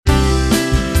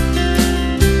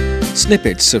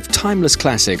snippets of timeless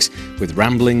classics with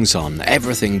ramblings on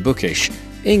everything bookish,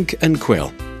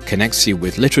 Ink&Quill connects you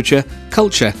with literature,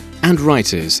 culture and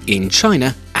writers in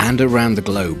China and around the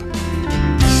globe.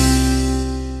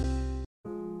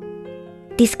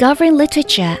 Discovering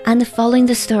literature and following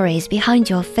the stories behind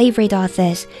your favorite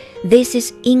authors. This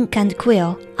is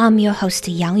Ink&Quill. I'm your host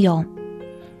Yang Yong.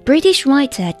 British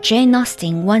writer Jane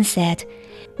Austen once said,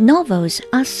 "Novels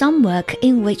are some work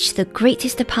in which the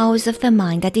greatest powers of the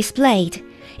mind are displayed,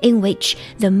 in which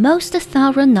the most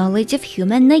thorough knowledge of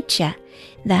human nature,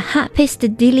 the happiest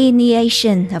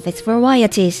delineation of its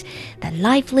varieties, the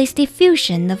liveliest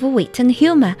diffusion of wit and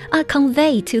humour are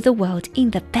conveyed to the world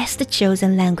in the best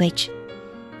chosen language."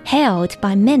 Hailed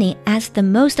by many as the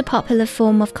most popular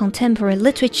form of contemporary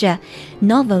literature,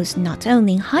 novels not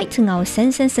only heighten our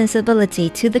sense and sensibility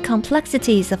to the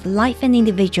complexities of life and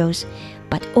individuals,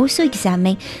 but also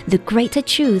examine the greater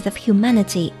truth of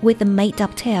humanity with the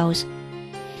made-up tales.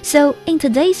 So, in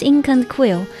today's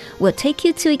Ink&Quill, we'll take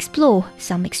you to explore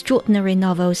some extraordinary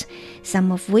novels,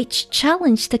 some of which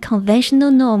challenge the conventional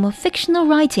norm of fictional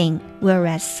writing,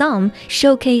 whereas some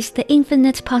showcase the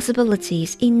infinite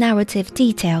possibilities in narrative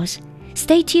details.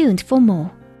 Stay tuned for more.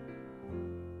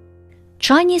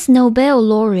 Chinese Nobel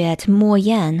laureate Mo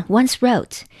Yan once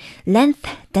wrote, "Length,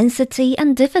 density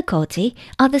and difficulty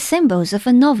are the symbols of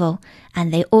a novel,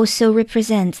 and they also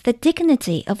represent the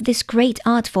dignity of this great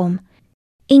art form."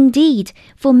 Indeed,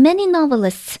 for many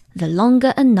novelists, the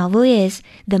longer a novel is,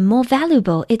 the more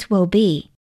valuable it will be.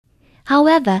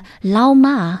 However, Lao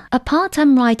Ma, a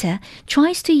part-time writer,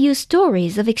 tries to use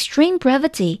stories of extreme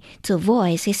brevity to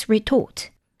voice his retort.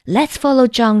 Let's follow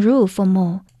Zhang Ru for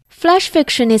more. Flash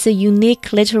fiction is a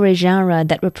unique literary genre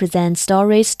that represents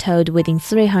stories told within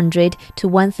 300 to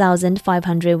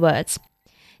 1,500 words.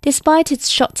 Despite its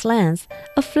short length,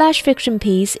 a flash fiction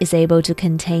piece is able to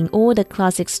contain all the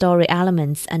classic story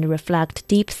elements and reflect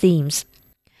deep themes.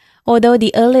 Although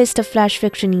the earliest flash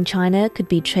fiction in China could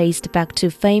be traced back to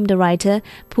famed writer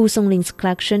Pu Songling's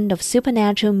collection of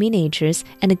supernatural miniatures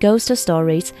and ghost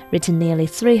stories written nearly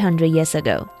 300 years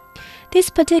ago. This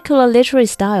particular literary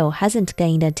style hasn't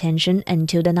gained attention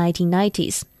until the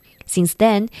 1990s. Since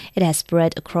then, it has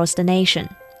spread across the nation.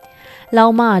 Lao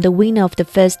Ma, the winner of the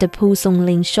first Pu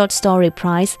Songling Short Story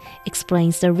Prize,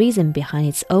 explains the reason behind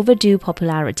its overdue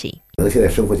popularity.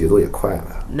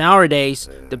 Nowadays,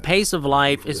 the pace of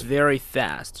life is very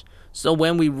fast. So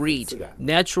when we read,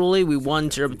 naturally we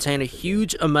want to obtain a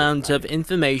huge amount of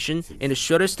information in the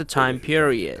shortest time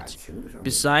period.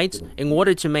 Besides, in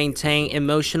order to maintain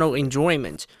emotional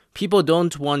enjoyment, people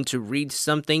don't want to read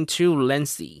something too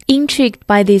lengthy. Intrigued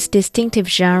by this distinctive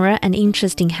genre and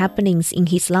interesting happenings in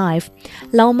his life,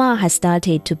 Lao Ma has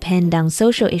started to pen down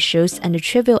social issues and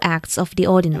trivial acts of the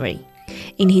ordinary.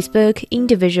 In his book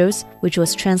Individuals, which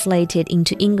was translated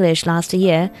into English last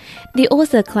year, the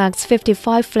author collects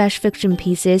 55 flash fiction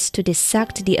pieces to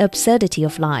dissect the absurdity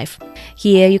of life.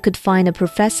 Here you could find a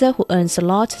professor who earns a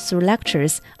lot through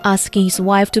lectures, asking his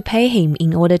wife to pay him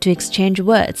in order to exchange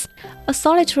words. A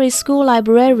solitary school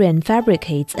librarian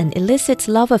fabricates an illicit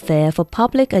love affair for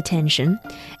public attention,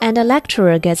 and a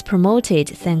lecturer gets promoted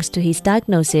thanks to his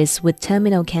diagnosis with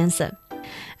terminal cancer.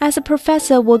 As a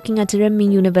professor working at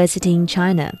Renmin University in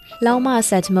China, Lao Ma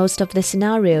set most of the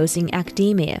scenarios in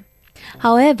academia.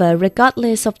 However,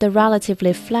 regardless of the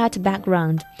relatively flat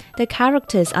background, the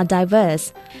characters are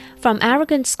diverse. From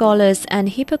arrogant scholars and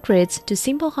hypocrites to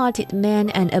simple-hearted men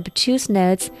and obtuse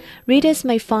nerds, readers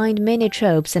may find many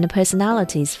tropes and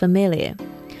personalities familiar.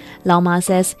 Lao Ma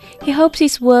says he hopes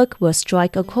his work will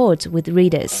strike a chord with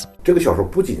readers.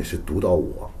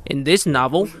 In this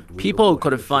novel, people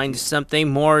could find something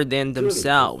more than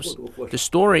themselves. The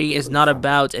story is not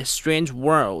about a strange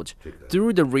world.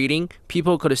 Through the reading,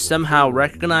 people could somehow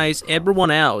recognize everyone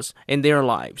else in their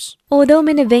lives. Although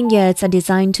many vignettes are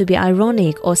designed to be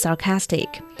ironic or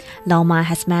sarcastic, Lao Ma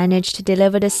has managed to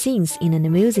deliver the scenes in an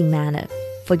amusing manner.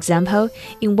 For example,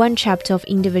 in one chapter of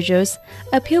Individuals,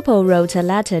 a pupil wrote a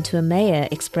letter to a mayor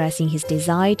expressing his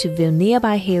desire to view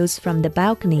nearby hills from the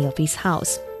balcony of his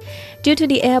house. Due to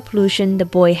the air pollution, the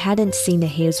boy hadn't seen the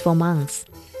hills for months.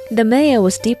 The mayor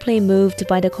was deeply moved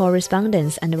by the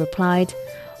correspondence and replied,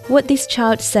 "What this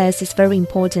child says is very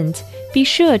important. Be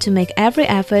sure to make every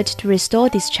effort to restore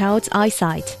this child's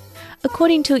eyesight."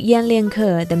 According to Yan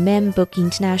Lianke, the Man Book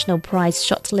International Prize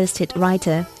shortlisted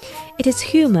writer, it is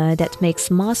humor that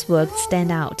makes mass work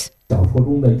stand out.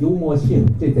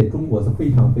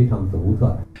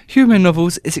 Humor in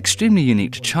novels is extremely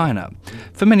unique to China.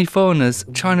 For many foreigners,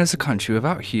 China is a country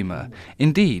without humor.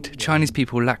 Indeed, Chinese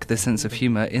people lack the sense of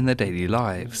humor in their daily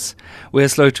lives. We are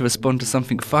slow to respond to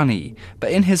something funny,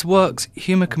 but in his works,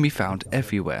 humor can be found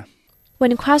everywhere.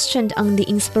 When questioned on the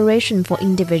inspiration for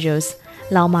individuals,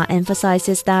 Lao Ma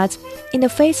emphasizes that, in the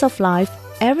face of life,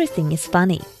 everything is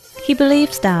funny. He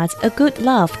believes that a good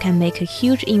laugh can make a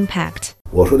huge impact.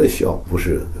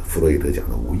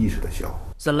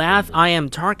 The laugh I am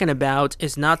talking about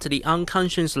is not the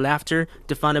unconscious laughter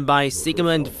defined by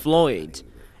Sigmund Freud.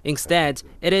 Instead,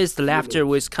 it is the laughter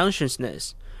with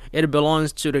consciousness. It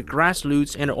belongs to the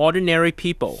grassroots and ordinary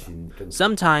people.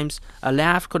 Sometimes, a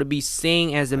laugh could be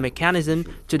seen as a mechanism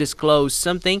to disclose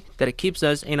something that keeps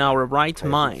us in our right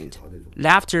mind.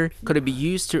 Laughter could be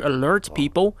used to alert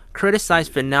people, criticize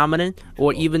phenomena,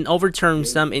 or even overturn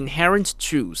some inherent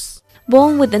truths.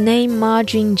 Born with the name Ma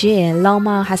Junjie, Lao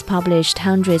Ma has published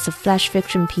hundreds of flash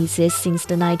fiction pieces since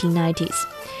the 1990s.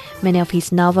 Many of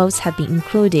his novels have been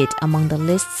included among the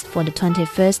lists for the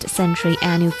 21st Century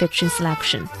Annual Fiction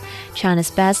Selection, China's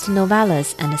Best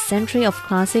Novellas, and a Century of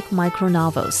Classic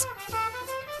Micronovels.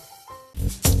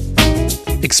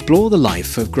 Explore the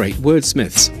life of great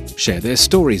wordsmiths. Share their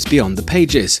stories beyond the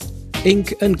pages.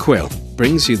 Ink&Quill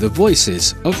brings you the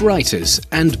voices of writers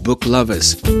and book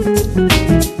lovers.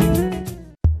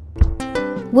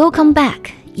 Welcome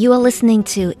back. You are listening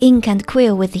to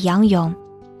Ink&Quill with Yang Yong.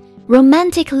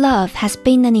 Romantic love has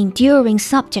been an enduring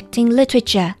subject in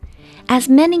literature, as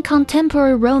many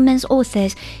contemporary romance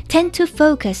authors tend to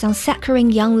focus on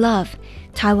saccharing young love.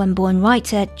 Taiwan-born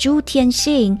writer Zhu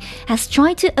Tianxing has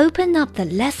tried to open up the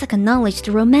less acknowledged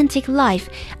romantic life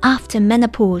after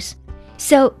menopause.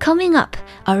 So, coming up,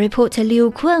 our reporter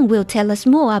Liu Kun will tell us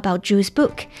more about Zhu's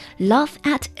book, Love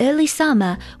at Early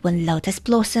Summer When Lotus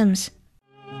Blossoms.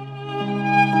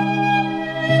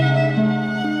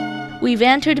 We've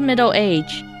entered middle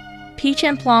age. Peach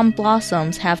and plum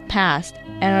blossoms have passed,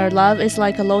 and our love is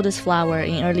like a lotus flower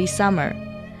in early summer.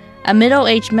 A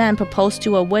middle-aged man proposed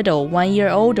to a widow 1 year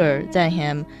older than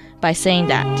him by saying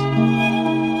that.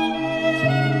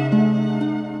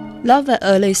 Love at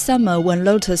Early Summer When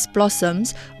Lotus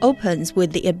Blossoms opens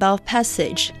with the above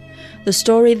passage. The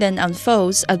story then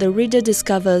unfolds as the reader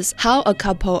discovers how a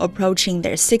couple approaching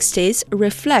their 60s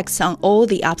reflects on all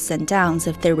the ups and downs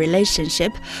of their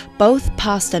relationship, both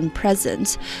past and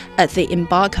present, as they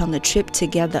embark on the trip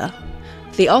together.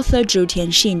 The author Zhu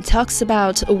Tianxing talks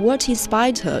about what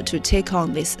inspired her to take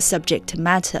on this subject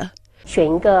matter.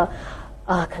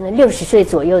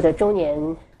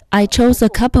 I chose a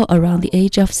couple around the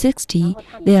age of 60.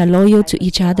 They are loyal to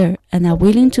each other and are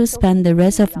willing to spend the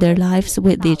rest of their lives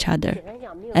with each other.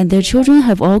 And their children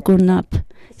have all grown up,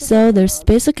 so there's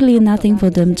basically nothing for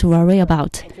them to worry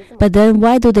about. But then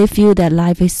why do they feel that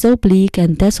life is so bleak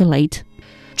and desolate?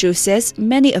 Zhu says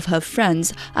many of her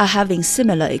friends are having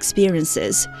similar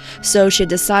experiences, so she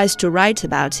decides to write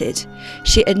about it.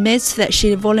 She admits that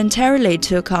she voluntarily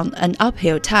took on an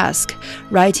uphill task,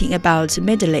 writing about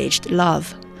middle-aged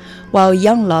love. While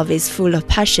young love is full of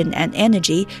passion and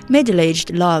energy,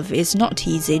 middle-aged love is not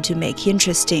easy to make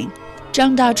interesting.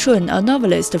 Zhang Dachun, a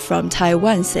novelist from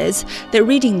Taiwan, says that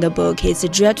reading the book is a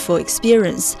dreadful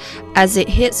experience, as it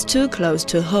hits too close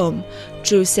to home.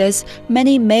 Zhu says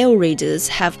many male readers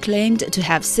have claimed to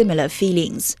have similar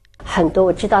feelings.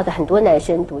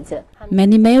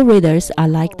 Many male readers are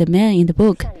like the man in the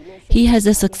book. He has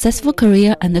a successful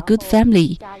career and a good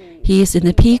family. He is in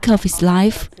the peak of his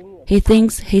life. He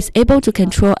thinks he's able to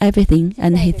control everything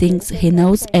and he thinks he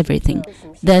knows everything.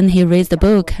 Then he reads the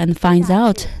book and finds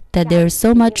out that there is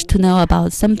so much to know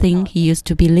about something he used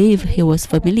to believe he was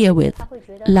familiar with,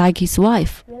 like his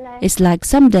wife. It's like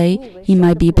someday he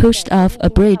might be pushed off a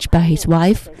bridge by his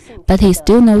wife, but he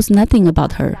still knows nothing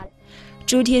about her.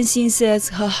 Zhu Tianxing says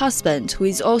her husband, who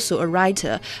is also a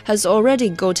writer, has already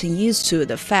gotten used to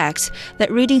the fact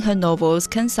that reading her novels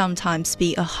can sometimes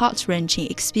be a heart-wrenching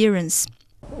experience.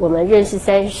 We've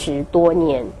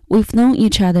known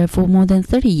each other for more than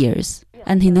 30 years,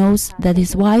 and he knows that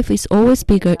his wife is always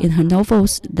bigger in her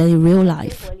novels than in real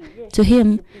life. To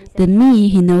him, the me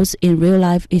he knows in real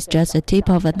life is just a tip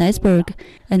of an iceberg,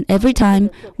 and every time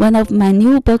one of my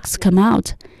new books come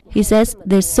out, he says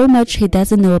there's so much he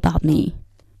doesn't know about me.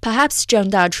 Perhaps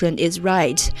Zhang Dachun is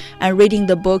right, and reading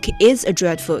the book is a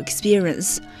dreadful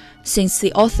experience, since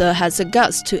the author has the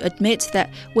guts to admit that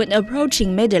when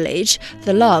approaching middle age,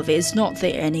 the love is not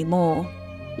there anymore.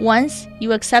 Once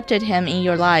you accepted him in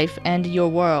your life and your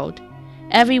world.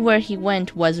 Everywhere he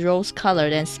went was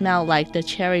rose-colored and smelled like the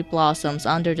cherry blossoms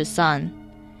under the sun.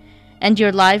 And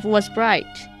your life was bright.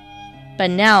 But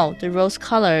now the rose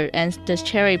color and the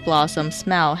cherry blossom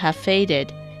smell have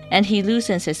faded, and he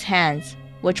loosens his hands,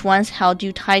 which once held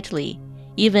you tightly,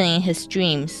 even in his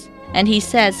dreams. And he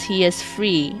says he is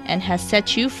free and has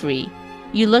set you free.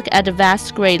 You look at the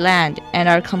vast gray land and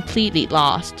are completely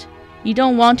lost. You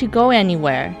don't want to go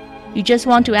anywhere. You just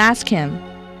want to ask him,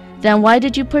 then why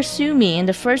did you pursue me in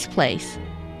the first place?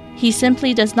 He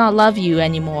simply does not love you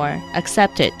anymore.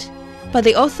 Accept it. But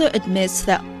the author admits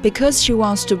that because she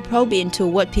wants to probe into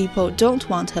what people don't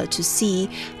want her to see,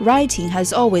 writing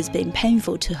has always been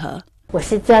painful to her.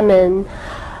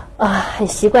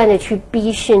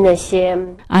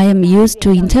 I am used to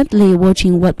intently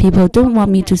watching what people don't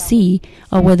want me to see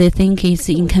or what they think is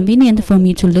inconvenient for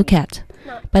me to look at.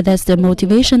 But that's the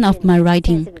motivation of my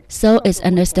writing. So it's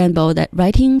understandable that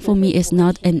writing for me is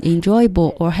not an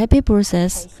enjoyable or happy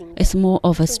process. It's more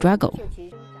of a struggle.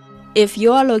 If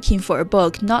you are looking for a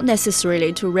book not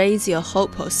necessarily to raise your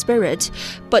hope or spirit,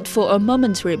 but for a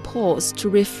momentary pause to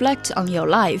reflect on your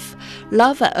life,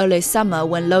 Love at Early Summer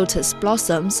When Lotus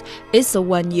Blossoms is the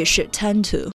one you should turn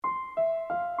to.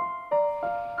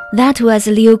 That was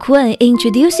Liu Kun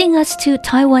introducing us to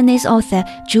Taiwanese author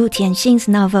Zhu Tianxin's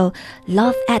novel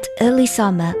Love at Early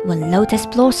Summer When Lotus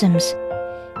Blossoms.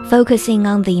 Focusing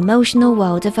on the emotional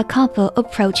world of a couple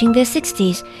approaching their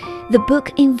 60s, the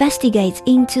book investigates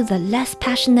into the less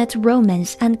passionate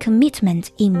romance and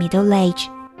commitment in middle age.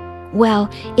 Well,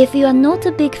 if you are not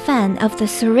a big fan of the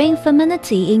serene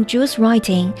femininity in Zhu's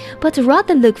writing, but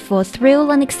rather look for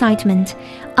thrill and excitement,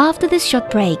 after this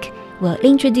short break, we'll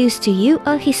introduce to you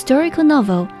a historical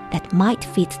novel that might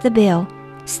fit the bill.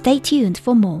 Stay tuned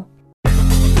for more.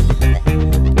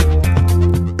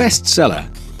 Bestseller,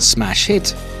 smash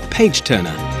hit,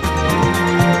 page-turner.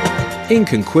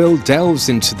 Ink&Quill delves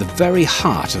into the very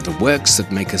heart of the works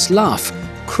that make us laugh,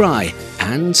 cry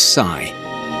and sigh.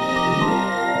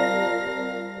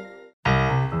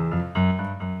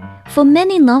 For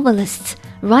many novelists,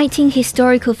 writing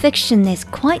historical fiction is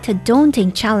quite a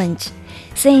daunting challenge,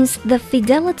 since the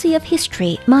fidelity of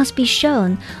history must be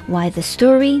shown while the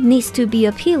story needs to be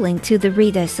appealing to the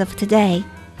readers of today.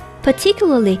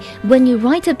 Particularly when you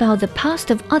write about the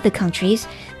past of other countries,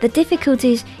 the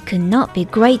difficulties could not be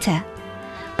greater.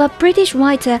 But British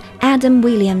writer Adam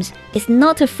Williams is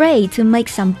not afraid to make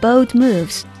some bold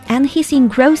moves, and his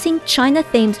engrossing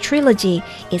China-themed trilogy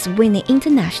is winning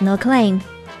international acclaim.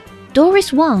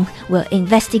 Doris Wang will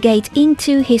investigate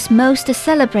into his most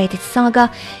celebrated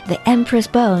saga, The Emperor's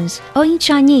Bones, or in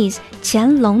Chinese,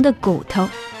 乾隆的骨头.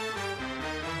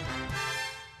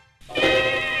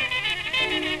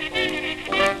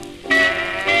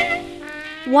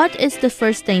 What is the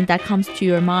first thing that comes to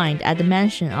your mind at the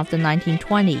mention of the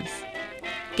 1920s?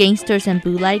 Gangsters and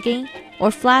bootlegging,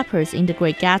 or flappers in The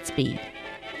Great Gatsby?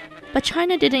 But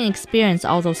China didn't experience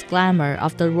all those glamour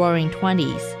of the Roaring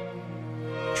 20s.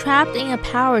 Trapped in a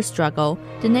power struggle,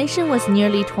 the nation was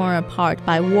nearly torn apart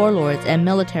by warlords and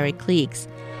military cliques,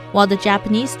 while the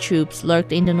Japanese troops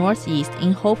lurked in the northeast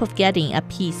in hope of getting a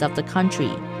piece of the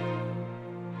country.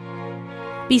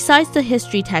 Besides the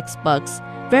history textbooks,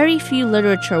 very few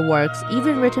literature works,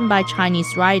 even written by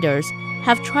Chinese writers,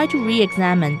 have tried to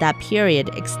re-examine that period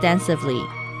extensively.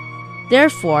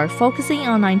 Therefore, focusing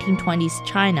on 1920s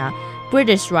China,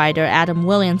 British writer Adam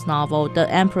Williams' novel The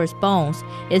Emperor's Bones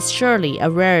is surely a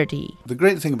rarity. The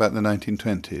great thing about the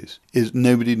 1920s is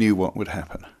nobody knew what would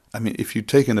happen. I mean, if you'd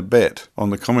taken a bet on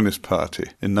the Communist Party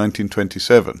in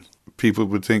 1927, people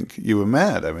would think you were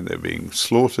mad. I mean, they're being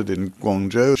slaughtered in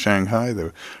Guangzhou, Shanghai,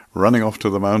 they're running off to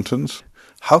the mountains.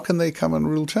 How can they come and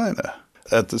rule China?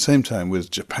 At the same time, with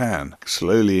Japan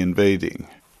slowly invading,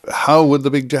 how would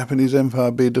the big Japanese empire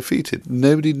be defeated?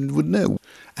 Nobody would know.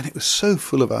 And it was so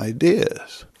full of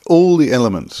ideas. All the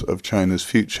elements of China's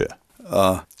future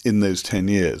are in those 10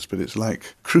 years, but it's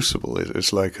like crucible.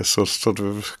 It's like a sort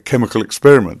of chemical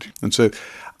experiment. And so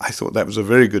I thought that was a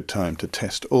very good time to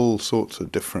test all sorts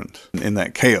of different. In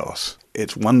that chaos,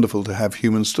 it's wonderful to have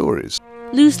human stories.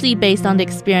 Loosely based on the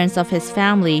experience of his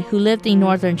family who lived in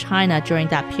northern China during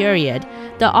that period,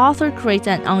 the author creates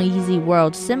an uneasy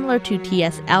world similar to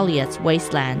T.S. Eliot's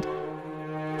Wasteland.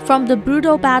 From the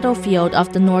brutal battlefield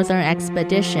of the Northern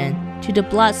Expedition to the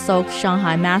blood-soaked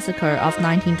Shanghai Massacre of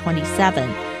 1927,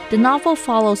 the novel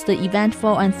follows the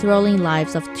eventful and thrilling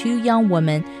lives of two young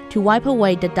women to wipe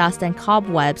away the dust and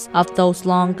cobwebs of those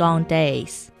long-gone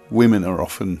days. Women are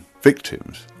often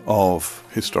victims of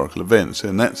historical events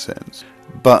in that sense.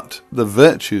 But the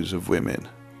virtues of women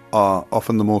are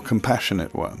often the more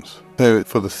compassionate ones. So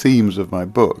for the themes of my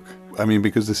book, I mean,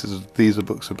 because these are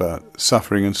books about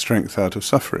suffering and strength out of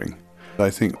suffering,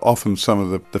 I think often some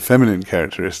of the feminine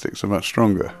characteristics are much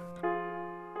stronger.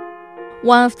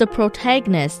 One of the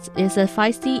protagonists is a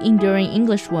feisty, enduring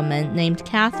Englishwoman named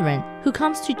Catherine, who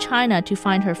comes to China to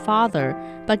find her father,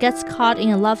 but gets caught in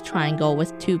a love triangle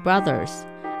with two brothers.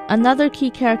 Another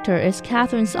key character is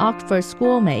Catherine's Oxford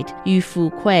schoolmate, Yu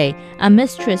Fu-Kui, a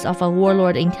mistress of a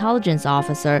warlord intelligence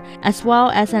officer, as well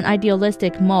as an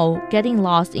idealistic Mo getting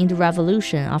lost in the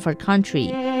revolution of her country.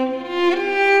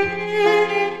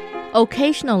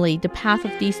 Occasionally, the path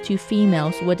of these two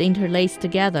females would interlace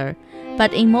together,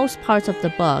 but in most parts of the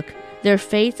book, their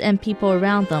fates and people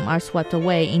around them are swept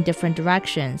away in different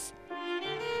directions.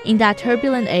 In that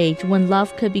turbulent age when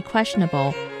love could be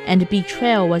questionable and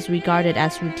betrayal was regarded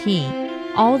as routine,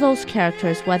 all those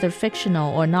characters, whether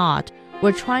fictional or not,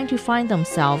 were trying to find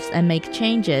themselves and make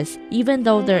changes, even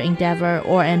though their endeavor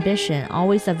or ambition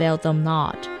always availed them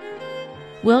not.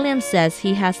 Williams says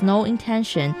he has no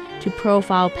intention to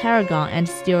profile paragon and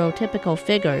stereotypical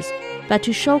figures, but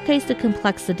to showcase the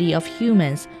complexity of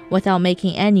humans without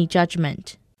making any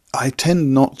judgment. I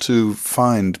tend not to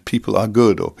find people are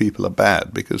good or people are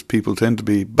bad, because people tend to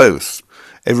be both.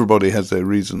 Everybody has their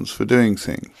reasons for doing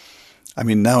things. I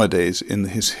mean, nowadays in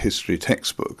his history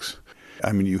textbooks,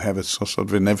 you have a sort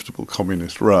of inevitable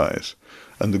communist rise.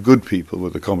 And the good people were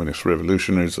the communist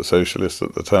revolutionaries, the socialists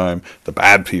at the time. The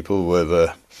bad people were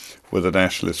the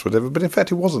nationalists, whatever. But in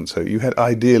fact, it wasn't so. You had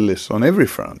idealists on every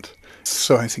front.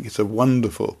 So I think it's a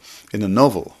wonderful, in a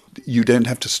novel, you don't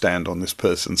have to stand on this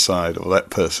person's side or that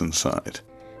person's side.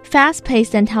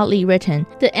 Fast-paced and tightly written,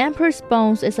 The Emperor's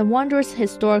Bones is a wondrous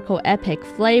historical epic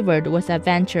flavored with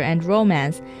adventure and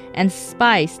romance and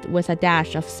spiced with a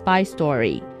dash of spy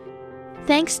story.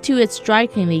 Thanks to its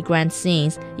strikingly grand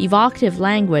scenes, evocative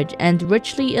language, and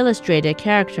richly illustrated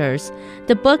characters,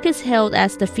 the book is hailed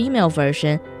as the female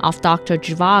version of Dr.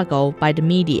 Zhivago by the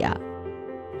media.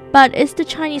 But is the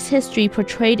Chinese history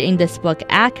portrayed in this book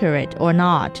accurate or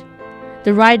not?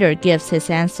 The writer gives his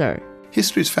answer.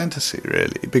 History is fantasy,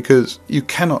 really, because you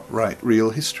cannot write real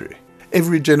history.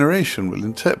 Every generation will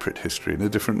interpret history in a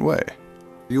different way.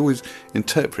 You always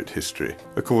interpret history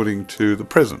according to the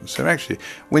present. So actually,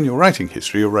 when you're writing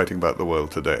history, you're writing about the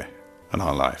world today and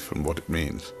our life and what it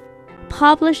means.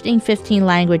 Published in 15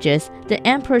 languages, The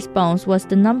Emperor's Bones was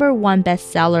the #1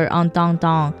 bestseller on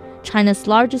Dangdang, China's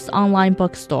largest online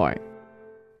bookstore.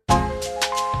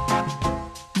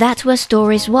 That was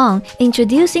Stories 1,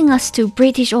 introducing us to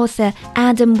British author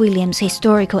Adam Williams'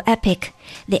 historical epic,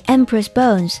 The Emperor's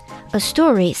Bones, a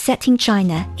story set in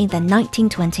China in the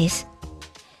 1920s.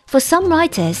 For some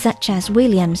writers, such as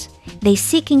Williams, they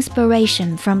seek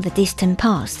inspiration from the distant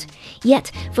past.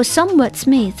 Yet, for some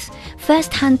wordsmiths,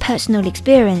 first-hand personal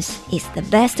experience is the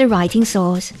best writing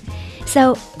source.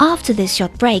 So, after this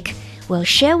short break, we'll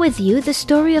share with you the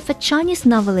story of a Chinese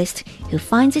novelist who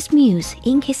finds his muse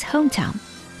in his hometown.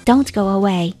 Don't go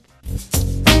away.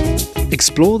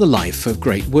 Explore the life of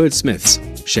great wordsmiths.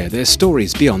 Share their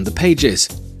stories beyond the pages.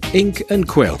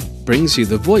 Ink&Quill brings you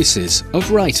the voices of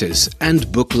writers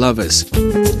and book lovers.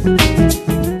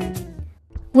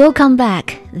 Welcome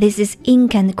back. This is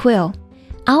Ink&Quill.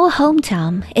 Our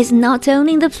hometown is not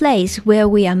only the place where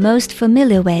we are most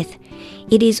familiar with,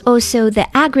 it is also the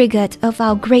aggregate of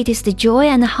our greatest joy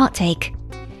and heartache.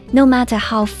 No matter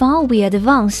how far we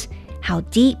advance, how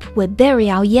deep we bury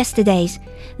our yesterdays,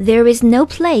 there is no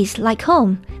place like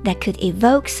home that could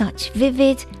evoke such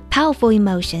vivid, powerful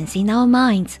emotions in our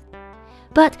minds.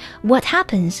 But what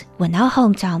happens when our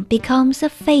hometown becomes a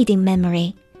fading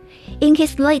memory? In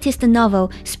his latest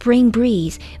novel, Spring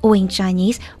Breeze, or in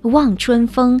Chinese, Wang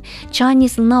Chunfeng,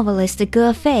 Chinese novelist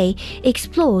Ge Fei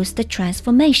explores the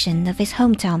transformation of his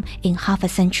hometown in half a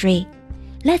century.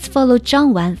 Let's follow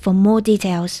Zhang Wan for more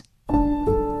details.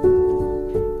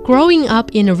 Growing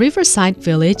up in a riverside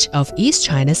village of East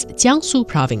China's Jiangsu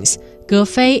province, Ge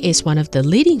Fei is one of the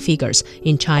leading figures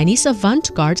in Chinese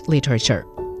avant-garde literature.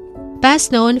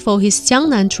 Best known for his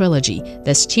Jiangnan trilogy,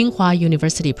 this Tsinghua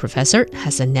University professor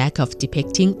has a knack of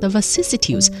depicting the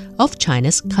vicissitudes of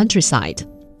China's countryside.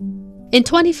 In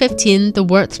 2015, the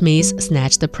wordsmith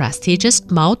snatched the prestigious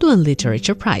Mao Dun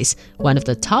Literature Prize, one of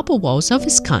the top awards of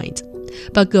its kind.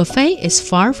 But Ge Fei is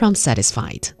far from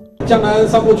satisfied.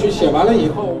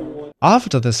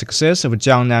 After the success of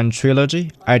Jiangnan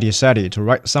trilogy, I decided to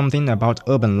write something about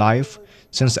urban life,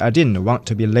 since I didn't want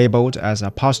to be labeled as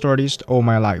a pastoralist all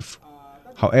my life.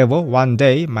 However, one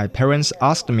day, my parents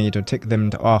asked me to take them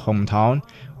to our hometown,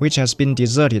 which has been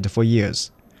deserted for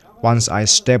years. Once I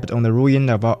stepped on the ruin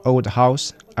of our old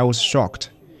house, I was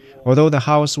shocked. Although the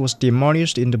house was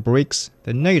demolished into bricks,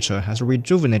 the nature has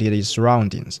rejuvenated its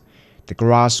surroundings. The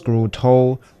grass grew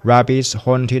tall, rabbits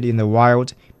haunted in the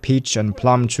wild, peach and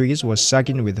plum trees were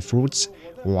sagging with fruits,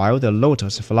 while the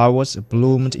lotus flowers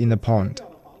bloomed in the pond.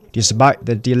 Despite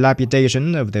the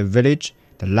dilapidation of the village,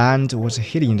 the land was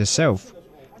healing itself.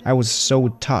 I was so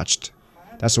touched.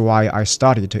 That's why I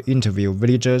started to interview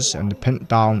villagers and pen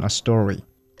down a story.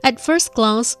 At first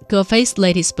glance, Ge Fei's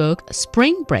latest book,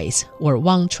 Spring Breeze, or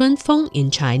Wang Chun Feng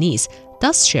in Chinese,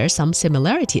 does share some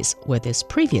similarities with his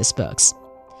previous books.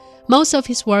 Most of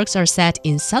his works are set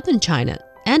in southern China,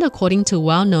 and according to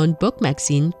well-known book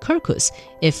magazine Kirkus,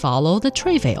 it follows the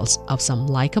travails of some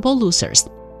likable losers.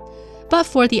 But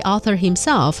for the author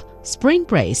himself, Spring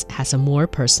Breeze has a more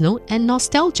personal and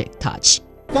nostalgic touch.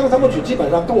 The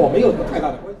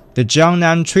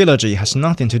Jiangnan trilogy has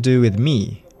nothing to do with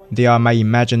me. They are my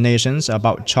imaginations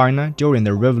about China during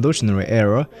the revolutionary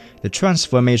era, the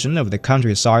transformation of the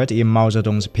countryside in Mao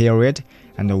Zedong's period,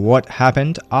 and what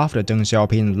happened after Deng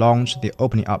Xiaoping launched the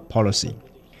opening up policy.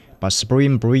 But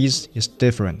Spring Breeze is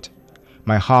different.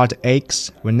 My heart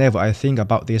aches whenever I think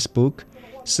about this book,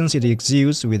 since it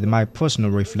exudes with my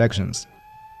personal reflections.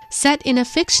 Set in a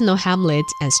fictional hamlet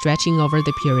and stretching over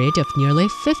the period of nearly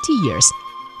 50 years,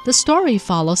 the story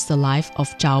follows the life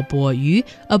of Zhao Boyu,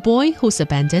 a boy who's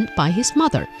abandoned by his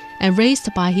mother and raised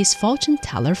by his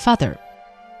fortune-teller father.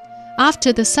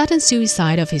 After the sudden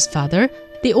suicide of his father,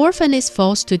 the orphan is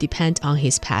forced to depend on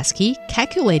his pesky,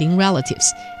 calculating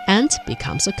relatives and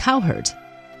becomes a cowherd.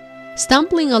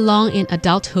 Stumbling along in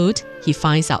adulthood, he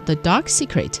finds out the dark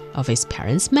secret of his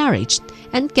parents' marriage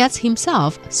and gets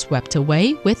himself swept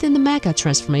away within the mega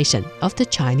transformation of the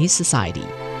Chinese society.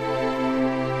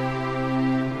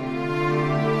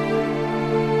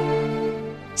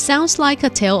 Sounds like a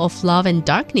tale of love and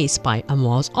darkness by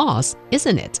Amos Oz,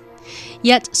 isn't it?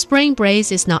 Yet Spring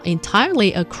Breeze is not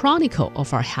entirely a chronicle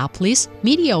of our helpless,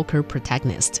 mediocre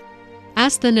protagonist.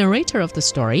 As the narrator of the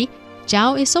story,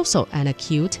 Zhao is also an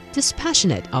acute,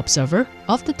 dispassionate observer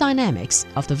of the dynamics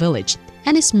of the village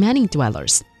and its many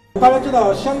dwellers. The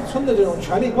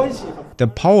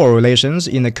power relations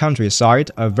in the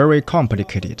countryside are very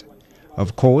complicated.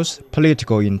 Of course,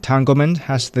 political entanglement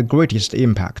has the greatest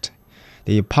impact.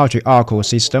 The patriarchal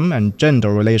system and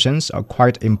gender relations are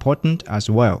quite important as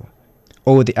well.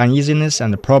 All the uneasiness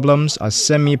and problems are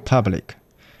semi-public.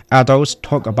 Adults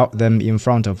talk about them in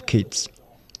front of kids.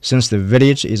 Since the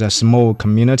village is a small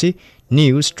community,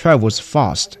 news travels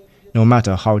fast, no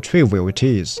matter how trivial it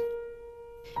is.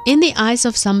 In the eyes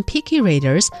of some picky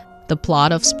readers, the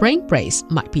plot of Spring Breeze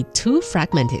might be too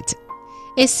fragmented.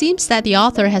 It seems that the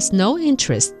author has no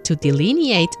interest to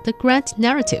delineate the grand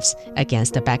narratives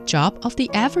against the backdrop of the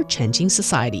ever-changing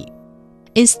society.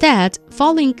 Instead,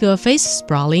 following Ge Fei's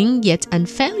sprawling yet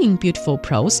unfailing beautiful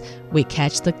prose, we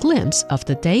catch the glimpse of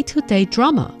the day-to-day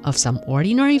drama of some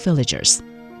ordinary villagers.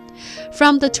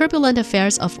 From the turbulent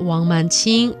affairs of Wang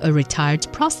Manqing, a retired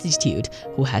prostitute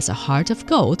who has a heart of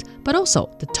gold but also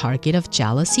the target of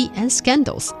jealousy and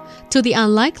scandals, to the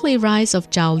unlikely rise of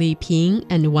Zhao Liping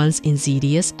and once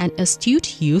insidious and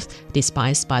astute youth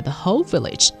despised by the whole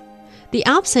village, the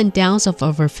ups and downs of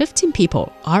over 15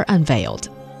 people are unveiled.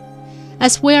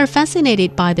 As we are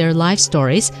fascinated by their life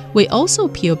stories, we also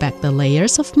peel back the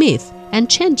layers of myth and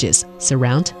changes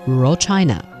surround rural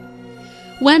China.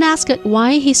 When asked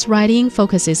why his writing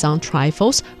focuses on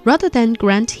trifles rather than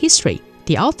grand history,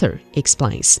 the author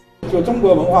explains.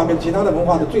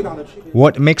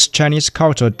 What makes Chinese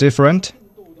culture different?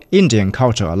 Indian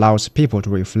culture allows people to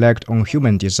reflect on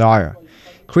human desire.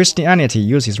 Christianity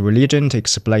uses religion to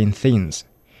explain things.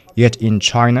 Yet in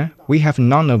China, we have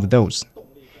none of those.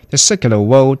 The secular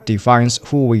world defines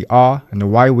who we are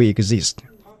and why we exist.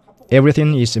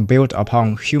 Everything is built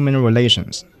upon human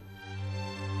relations.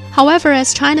 However,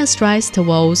 as China strives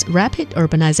towards rapid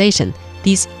urbanization,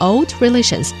 these old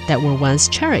relations that were once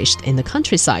cherished in the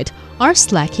countryside are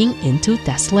slacking into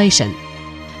desolation.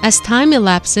 As time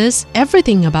elapses,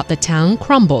 everything about the town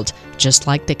crumbled, just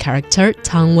like the character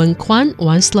Tang Wenquan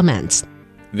once laments.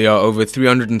 There are over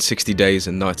 360 days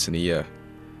and nights in a year.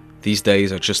 These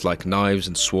days are just like knives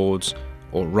and swords,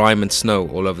 or rime and snow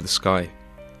all over the sky.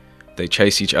 They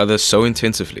chase each other so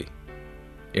intensively.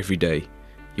 Every day,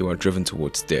 you are driven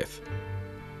towards death.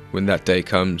 When that day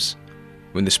comes,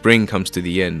 when the spring comes to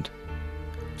the end,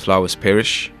 flowers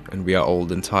perish and we are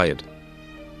old and tired.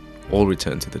 All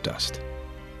return to the dust.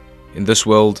 In this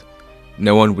world,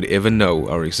 no one would ever know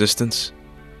our existence,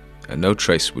 and no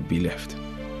trace would be left.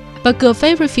 But Ge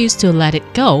Fei refused to let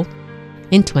it go.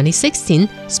 In 2016,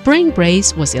 Spring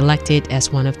Breeze was elected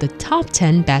as one of the top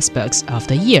 10 best books of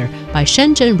the year by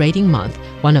Shenzhen Reading Month,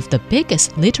 one of the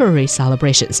biggest literary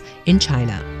celebrations in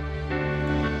China.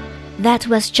 That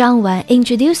was Zhang Wan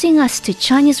introducing us to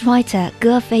Chinese writer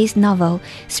Ge Fei's novel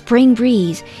Spring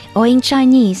Breeze, or in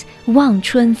Chinese, Wang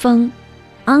Chun Feng.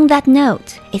 On that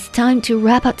note, it's time to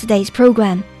wrap up today's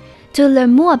program. To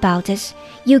learn more about us,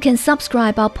 you can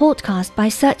subscribe our podcast by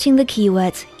searching the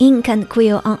keywords Ink and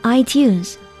Quill on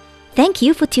iTunes. Thank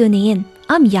you for tuning in.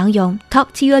 I'm Yang Yong.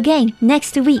 Talk to you again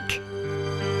next week.